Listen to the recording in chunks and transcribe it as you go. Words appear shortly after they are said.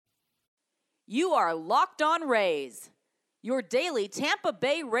You are Locked On Rays, your daily Tampa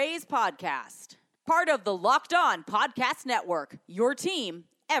Bay Rays podcast. Part of the Locked On Podcast Network, your team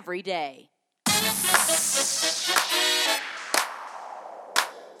every day.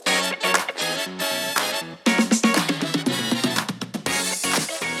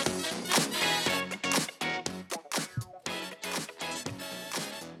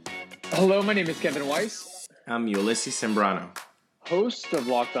 Hello, my name is Kevin Weiss. I'm Ulysses Sembrano. Host of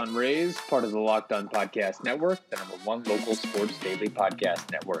Locked On Rays, part of the Locked On Podcast Network, the #1 local sports daily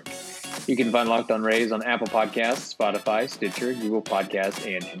podcast network. You can find Locked On Rays on Apple Podcasts, Spotify, Stitcher, Google Podcasts,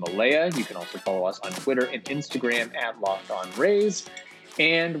 and Himalaya. You can also follow us on Twitter and Instagram at Locked On Rays.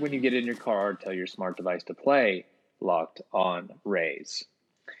 And when you get in your car, tell your smart device to play Locked On Rays.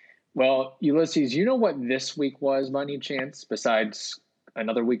 Well, Ulysses, you know what this week was by any chance, besides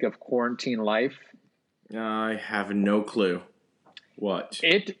another week of quarantine life? I have no clue. What?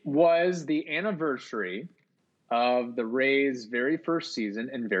 It was the anniversary of the Rays' very first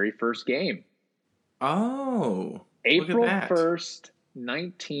season and very first game. Oh, April 1st,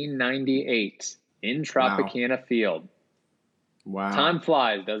 1998 in Tropicana Field. Wow. Time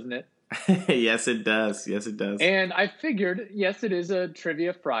flies, doesn't it? Yes, it does. Yes, it does. And I figured, yes, it is a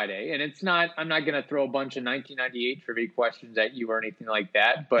Trivia Friday, and I'm not going to throw a bunch of 1998 trivia questions at you or anything like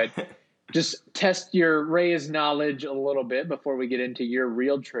that, but just test your Rays knowledge a little bit before we get into your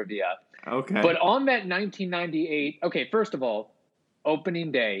real trivia. Okay. But on that 1998, okay, first of all,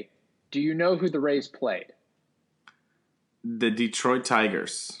 opening day, do you know who the Rays played? The Detroit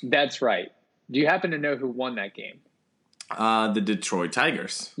Tigers. That's right. Do you happen to know who won that game? The Detroit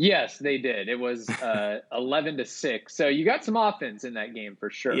Tigers. Yes, they did. It was 11-6. So you got some offense in that game for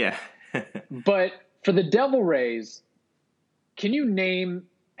sure. Yeah. But for the Devil Rays, can you name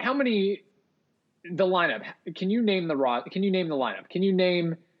how many the lineup? Can you name the lineup? Can you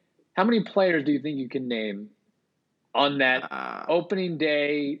name how many players do you think you can name on that opening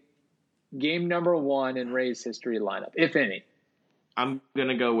day game number 1 in Rays history lineup, if any? I'm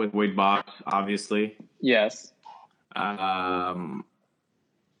gonna go with Wade Boggs, obviously. Yes. I'm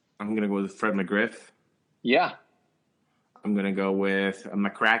gonna go with Fred McGriff. Yeah. I'm gonna go with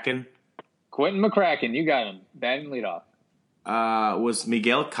McCracken. Quentin McCracken, you got him. Batting leadoff. Was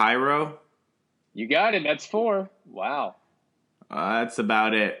Miguel Cairo? You got it. That's 4. Wow. That's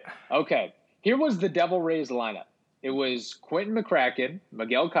about it. Okay. Here was the Devil Rays lineup. It was Quentin McCracken,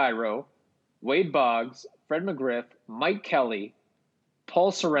 Miguel Cairo, Wade Boggs, Fred McGriff, Mike Kelly,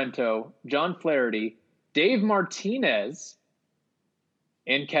 Paul Sorrento, John Flaherty, Dave Martinez,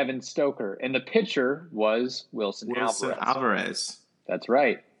 and Kevin Stoker. And the pitcher was Wilson Alvarez. That's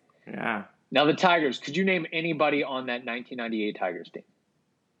right. Yeah. Now the Tigers, could you name anybody on that 1998 Tigers team?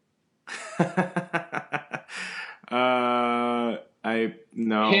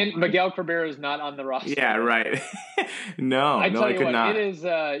 No. Miguel Cabrera is not on the roster. Yeah, right. I could not. It is,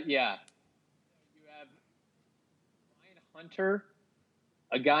 yeah. You have Ryan Hunter,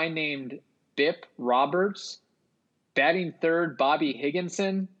 a guy named Bip Roberts, batting third, Bobby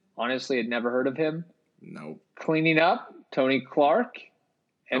Higginson. Honestly, I'd never heard of him. Nope. Cleaning up, Tony Clark,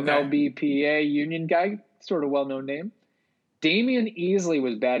 MLBPA union guy, sort of well-known name. Damian Easley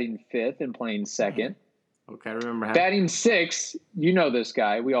was batting 5th and playing 2nd. Okay, I remember him. Batting 6th, you know this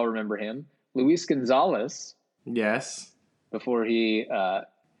guy. We all remember him. Luis Gonzalez. Yes. Before he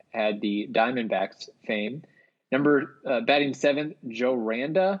had the Diamondbacks fame. Batting 7th, Joe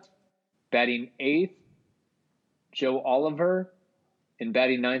Randa. Batting 8th, Joe Oliver. And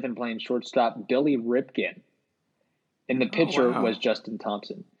batting 9th and playing shortstop, Billy Ripken. And the pitcher was Justin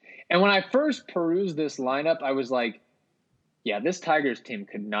Thompson. And when I first perused this lineup, I was like, yeah, this Tigers team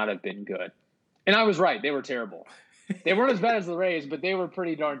could not have been good. And I was right. They were terrible. They weren't as bad as the Rays, but they were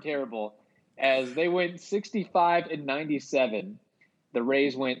pretty darn terrible. As they went 65-97, the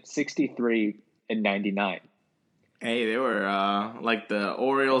Rays went 63-99. Hey, they were like the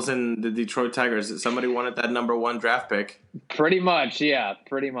Orioles and the Detroit Tigers. Somebody wanted that #1 draft pick. Pretty much, yeah,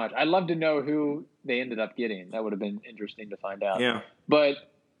 pretty much. I'd love to know who they ended up getting. That would have been interesting to find out. Yeah.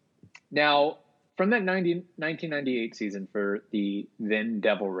 But now, from that 1998 season for the then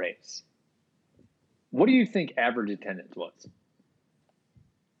Devil Rays, what do you think average attendance was?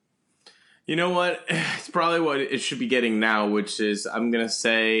 You know what? It's probably what it should be getting now, which is, I'm going to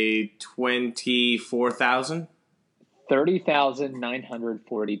say 24,000.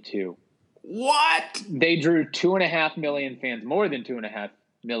 30,942. What? They drew 2.5 million fans, more than 2.5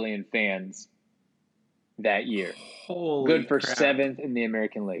 million fans that year. Holy Good for crap. 7th in the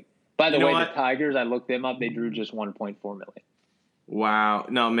American League. By the way, the Tigers, I looked them up, they drew just 1.4 million. Wow.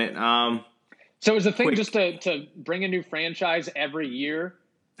 No, man. So is the thing just to bring a new franchise every year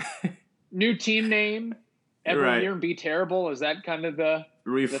New team name every Right. year and be terrible. Is that kind of the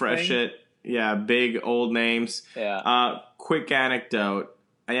Refresh thing? it. Yeah, big old names. Yeah. Quick anecdote.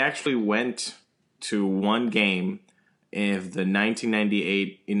 I actually went to one game of the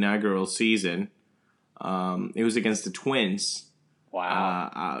 1998 inaugural season. It was against the Twins.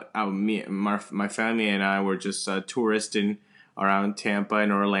 Wow. My family and I were just touristing around Tampa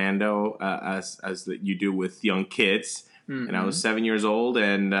and Orlando, as you do with young kids. Mm-hmm. And I was 7 years old,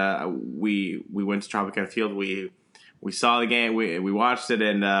 and we went to Tropicana Field. We saw the game. We watched it,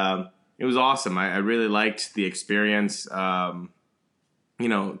 and it was awesome. I really liked the experience.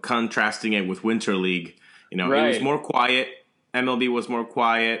 Contrasting it with Winter League. It was more quiet. MLB was more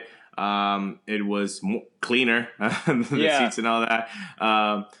quiet. It was cleaner, the seats and all that.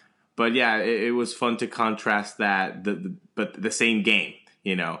 But yeah, it was fun to contrast that. But the same game,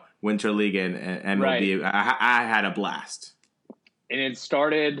 Winter League and MLB. Right. I had a blast. And it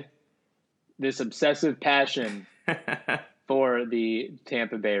started this obsessive passion for the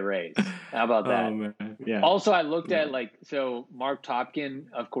Tampa Bay Rays. How about that? Oh, man. Yeah. Also, I looked at Mark Topkin,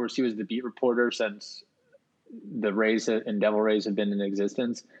 of course, he was the beat reporter since the Rays and Devil Rays have been in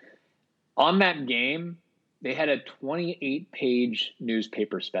existence. On that game, they had a 28-page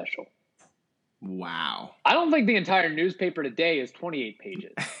newspaper special. Wow. I don't think the entire newspaper today is 28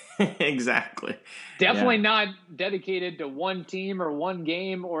 pages. Exactly. Definitely not dedicated to one team or one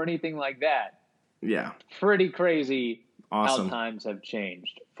game or anything like that. Yeah. Pretty crazy. Awesome. How times have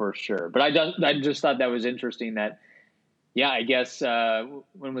changed, for sure. But I just thought that was interesting that, I guess,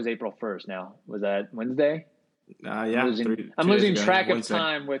 when was April 1st now? Was that Wednesday? Yeah. I'm losing track of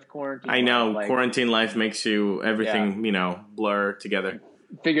time with quarantine. I know. Quarantine life makes you everything, blur together.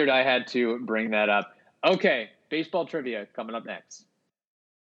 Figured I had to bring that up. Okay, baseball trivia coming up next.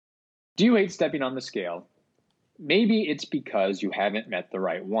 Do you hate stepping on the scale? Maybe it's because you haven't met the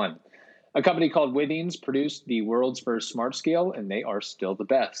right one. A company called Withings produced the world's first smart scale, and they are still the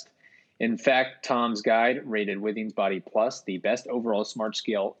best. In fact, Tom's Guide rated Withings Body Plus the best overall smart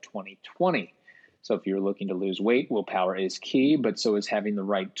scale 2020. So if you're looking to lose weight, willpower is key, but so is having the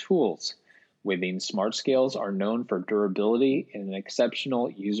right tools. Withings smart scales are known for durability and an exceptional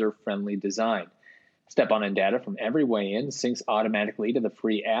user-friendly design. Step-on data from every weigh-in syncs automatically to the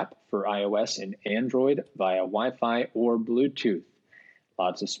free app for iOS and Android via Wi-Fi or Bluetooth.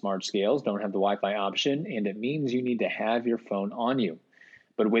 Lots of smart scales don't have the Wi-Fi option, and it means you need to have your phone on you.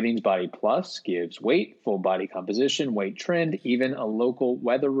 But Withings Body Plus gives weight, full body composition, weight trend, even a local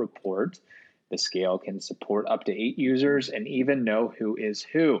weather report. The scale can support up to 8 users and even know who is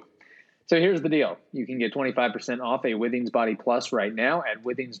who. So here's the deal. You can get 25% off a Withings Body Plus right now at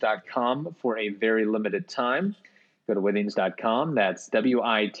withings.com for a very limited time. Go to withings.com. That's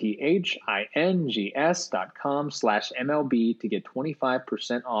withings.com/MLB to get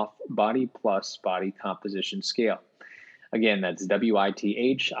 25% off Body Plus Body Composition Scale. Again, that's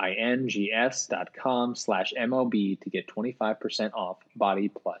withings.com/MLB to get 25% off Body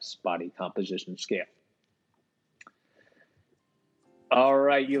Plus Body Composition Scale. All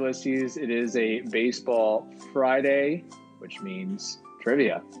right, Ulysses, it is a Baseball Friday, which means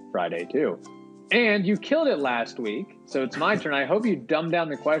Trivia Friday too. And you killed it last week, so it's my turn. I hope you dumbed down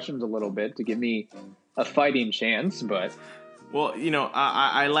the questions a little bit to give me a fighting chance, but... Well,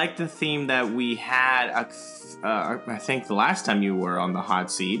 I like the theme that we had, I think the last time you were on the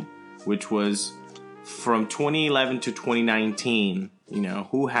hot seat, which was from 2011 to 2019,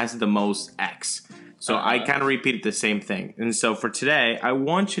 who has the most X? So I kind of repeated the same thing. And so for today, I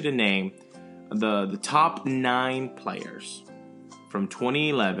want you to name the top 9 players from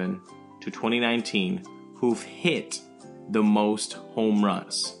 2011 to 2019 who've hit the most home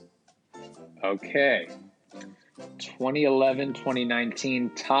runs. Okay. 2011, 2019,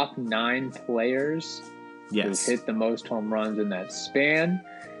 top 9 players who've hit the most home runs in that span.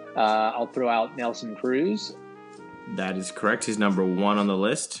 I'll throw out Nelson Cruz. That is correct. He's number 1 on the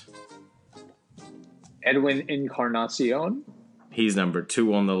list. Edwin Encarnacion. He's number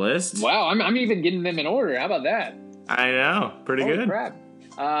 2 on the list. Wow, I'm even getting them in order. How about that? I know. Pretty Holy good. Crap.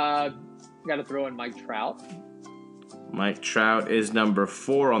 Got to throw in Mike Trout. Mike Trout is number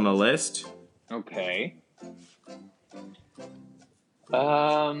 4 on the list. Okay.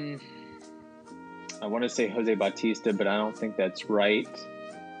 I want to say Jose Bautista, but I don't think that's right.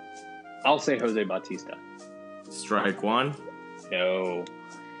 I'll say Jose Bautista. Strike 1. No.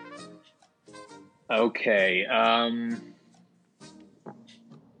 Okay.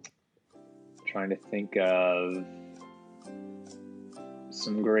 Trying to think of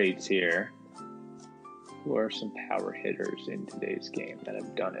some greats here. Who are some power hitters in today's game that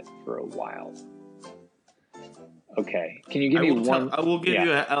have done it for a while? Okay. Can you give me one? I'll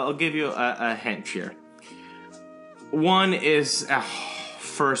give you a hint here. One is a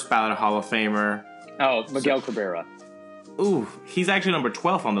first ballot Hall of Famer. Oh, Miguel Cabrera. Ooh, he's actually number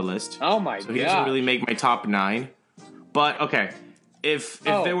 12 on the list. Oh my god. So he doesn't really make my top 9. But okay, if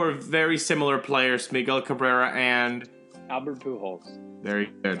they were very similar players, Miguel Cabrera and Albert Pujols.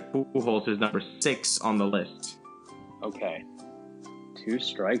 Very good. Pujols is number 6 on the list. Okay. 2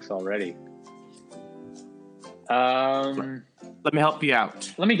 strikes already. Let me help you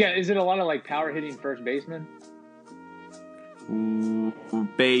out. Let me get. Is it a lot of like power hitting first baseman? Ooh,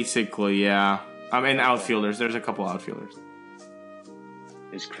 basically, yeah. And outfielders. There's a couple outfielders.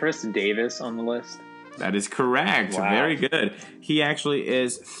 Is Chris Davis on the list? That is correct. Wow. Very good. He actually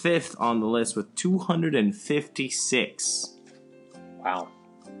is 5th on the list with 256. Wow.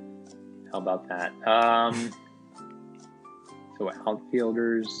 How about that? So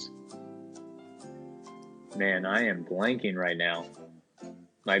outfielders. Man, I am blanking right now.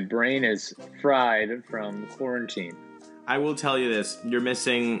 My brain is fried from quarantine. I will tell you this. You're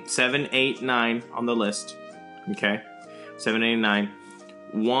missing 7, 8, 9 on the list. Okay? 7, 8, 9.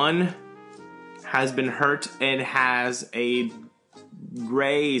 One has been hurt and has a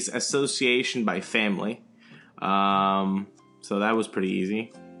Rays association by family. So that was pretty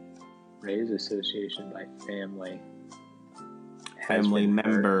easy. Rays association by family. Family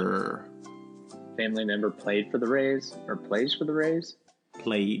member. Hurt. Family member played for the Rays or plays for the Rays?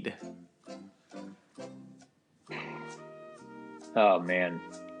 Played. Oh man.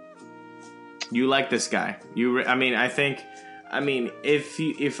 You like this guy. If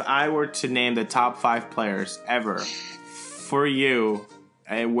I were to name the top 5 players ever for you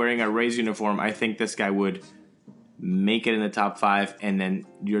wearing a Rays uniform, I think this guy would make it in the top 5, and then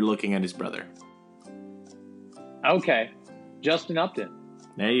you're looking at his brother. Okay. Justin Upton.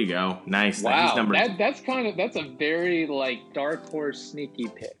 There you go. Nice. Wow. That's a very like dark horse sneaky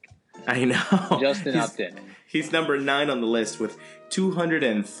pick. I know. Justin Upton. He's number 9 on the list with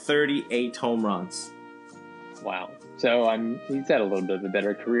 238 home runs. Wow. So he's had a little bit of a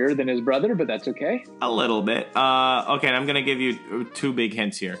better career than his brother, but that's okay. A little bit. Okay, I'm going to give you 2 big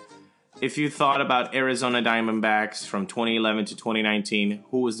hints here. If you thought about Arizona Diamondbacks from 2011 to 2019,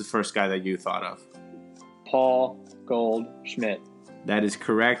 who was the first guy that you thought of? Paul Goldschmidt. That is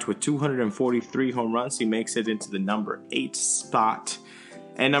correct. With 243 home runs, he makes it into the number 8 spot.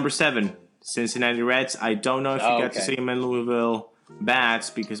 And number 7, Cincinnati Reds. I don't know if you got to see him in Louisville Bats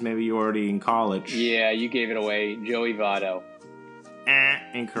because maybe you're already in college. Yeah, you gave it away. Joey Votto.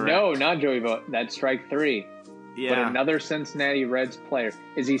 Incorrect. No, not Joey Votto. That's strike 3. Yeah. But another Cincinnati Reds player.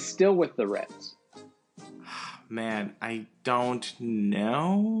 Is he still with the Reds? Man, I don't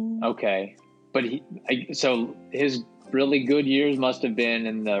know. Okay. But so his really good years must have been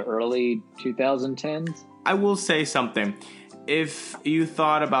in the early 2010s? I will say something. If you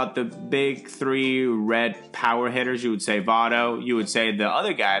thought about the big 3 red power hitters, you would say Votto. You would say the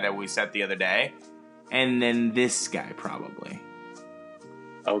other guy that we said the other day. And then this guy, probably.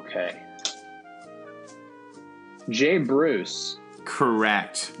 Okay. Jay Bruce.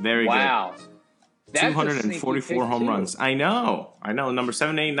 Correct. Very good. Wow. 244 home runs. I know. Number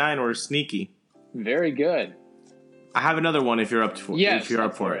 7, 8, 9 were sneaky. Very good. I have another one if you're up for it. Yes, if you're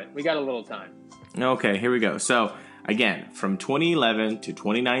up for it. We got a little time. Okay, here we go. So, again, from 2011 to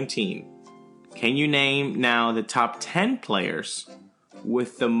 2019, can you name now the top 10 players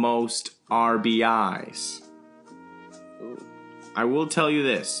with the most RBIs? Ooh. I will tell you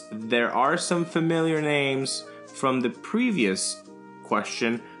this. There are some familiar names from the previous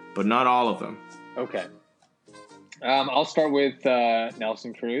question, but not all of them. Okay. I'll start with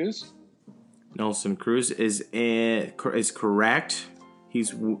Nelson Cruz. Nelson Cruz is correct.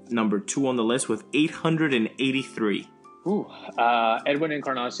 He's number 2 on the list with 883. Ooh. Edwin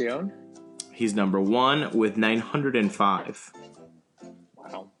Encarnacion. He's number 1 with 905.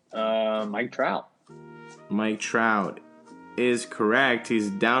 Wow. Mike Trout. Mike Trout is correct. He's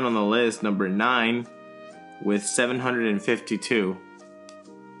down on the list, number 9 with 752.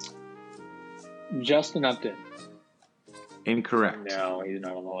 Justin Upton. Incorrect. No, he's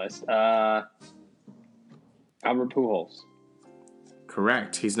not on the list. Albert Pujols.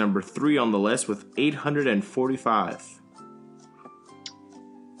 Correct. He's number 3 on the list with 845.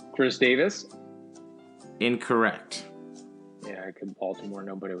 Chris Davis. Incorrect. Yeah, I could Baltimore.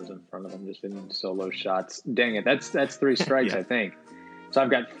 Nobody was in front of him. Just in solo shots. Dang it. That's 3 strikes, Yeah. I think. So I've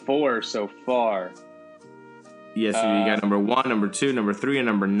got 4 so far. Yes, you got number 1, number 2, number 3, and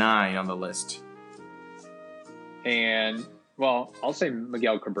number 9 on the list. And, well, I'll say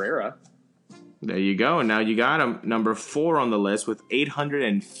Miguel Cabrera. There you go. And now you got him. Number 4 on the list with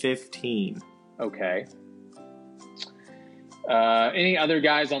 815. Okay. Any other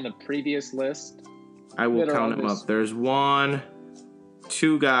guys on the previous list? I will count them up. There's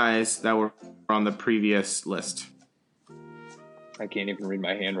 2 guys that were on the previous list. I can't even read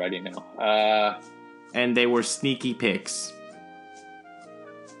my handwriting now. And they were sneaky picks.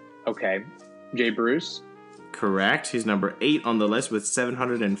 Okay. Jay Bruce? Correct. He's number 8 on the list with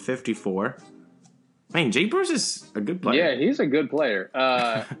 754. Man, Jay Bruce is a good player. Yeah, he's a good player.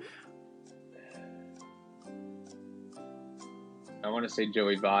 I want to say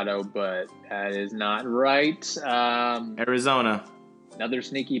Joey Votto, but that is not right. Arizona. Another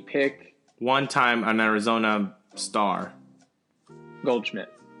sneaky pick. One time an Arizona star.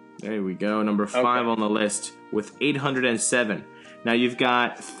 Goldschmidt. There we go. Number 5 on the list with 807. Now you've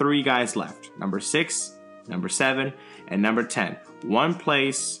got 3 guys left. Number 6, number 7, and number 10. One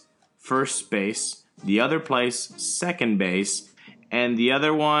place, first base. The other place, second base. And the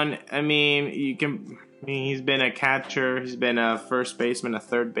other one, he's been a catcher. He's been a first baseman, a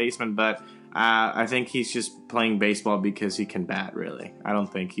third baseman. But I think he's just playing baseball because he can bat, really. I don't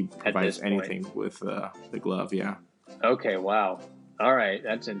think he provides anything with the glove, yeah. Okay, wow. All right,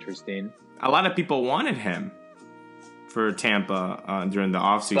 that's interesting. A lot of people wanted him for Tampa during the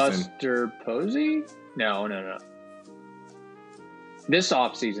offseason. Buster Posey? No. This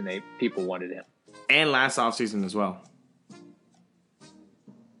offseason, people wanted him. And last offseason as well.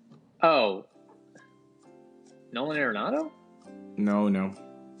 Oh. Nolan Arenado? No. I'm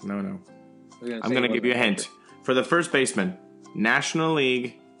going to give you a hint. For the first baseman, National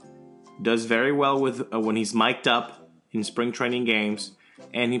League does very well with when he's mic'd up in spring training games,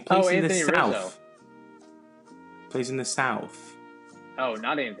 and he plays in Anthony the South. Rizzo. Plays in the South. Oh,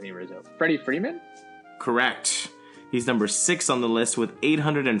 not Anthony Rizzo. Freddie Freeman? Correct. He's number 6 on the list with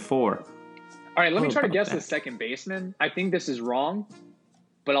 804. All right, let me try to guess the second baseman. I think this is wrong,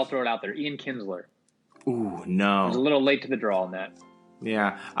 but I'll throw it out there. Ian Kinsler. Ooh, no. I was a little late to the draw on that.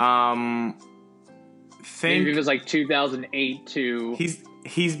 Yeah. Maybe it was like 2008 to...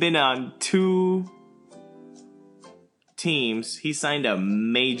 He's been on 2 teams. He signed a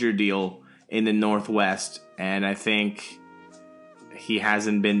major deal in the Northwest, and I think he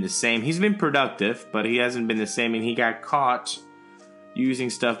hasn't been the same. He's been productive, but he hasn't been the same, and he got caught using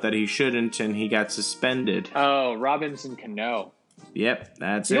stuff that he shouldn't, and he got suspended. Oh, Robinson Cano. Yep,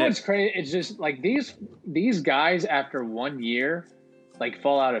 that's it. You know what's crazy? It's just like these guys after 1 year, like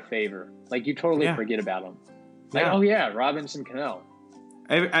fall out of favor. Like you totally forget about them. Like, oh yeah, Robinson Cano.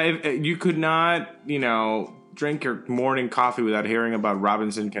 You could not, drink your morning coffee without hearing about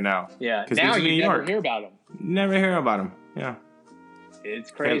Robinson Cano. Yeah, now you never hear about him. Never hear about him. Yeah,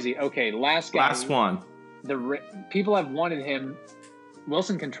 it's crazy. Okay, last guy. Last one. People have wanted him.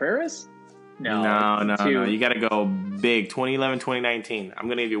 Wilson Contreras? No. You got to go big. 2011, 2019. I'm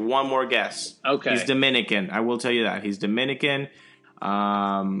going to give you one more guess. Okay. He's Dominican. I will tell you that. He's Dominican.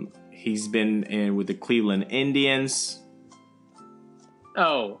 He's been in with the Cleveland Indians.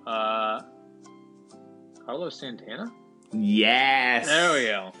 Oh, Carlos Santana? Yes. There we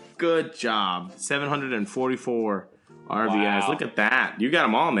go. Good job. 744 RBIs. Wow. Look at that. You got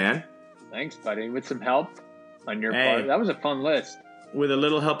them all, man. Thanks, buddy. With some help on your part. That was a fun list. With a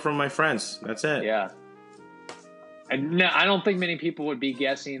little help from my friends. That's it. Yeah. I don't think many people would be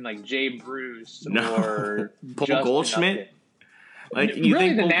guessing like Jay Bruce or Paul Goldschmidt. Like you really,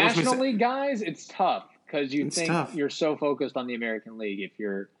 think the National League guys, it's tough because you're so focused on the American League if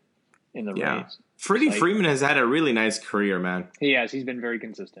you're in the race. Freddie Freeman has had a really nice career, man. He has. He's been very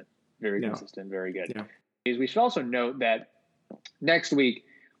consistent. Very consistent. Very good. Yeah. We should also note that next week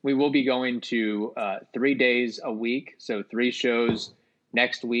we will be going to 3 days a week, so 3 shows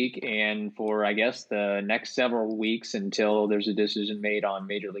next week, and for I guess the next several weeks until there's a decision made on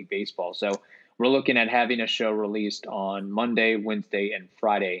Major League Baseball. So we're looking at having a show released on Monday, Wednesday, and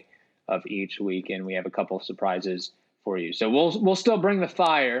Friday of each week, and we have a couple of surprises for you. So we'll still bring the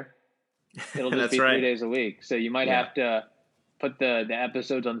fire. It'll just be 3 days a week. So you might have to put the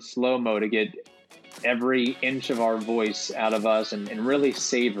episodes on slow-mo to get every inch of our voice out of us and really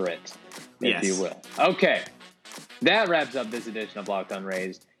savor it, if you will. Okay. That wraps up this edition of Locked On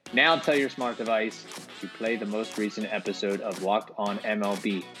Rays. Now tell your smart device to play the most recent episode of Locked On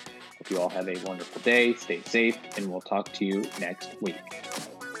MLB. Hope you all have a wonderful day. Stay safe, and we'll talk to you next week.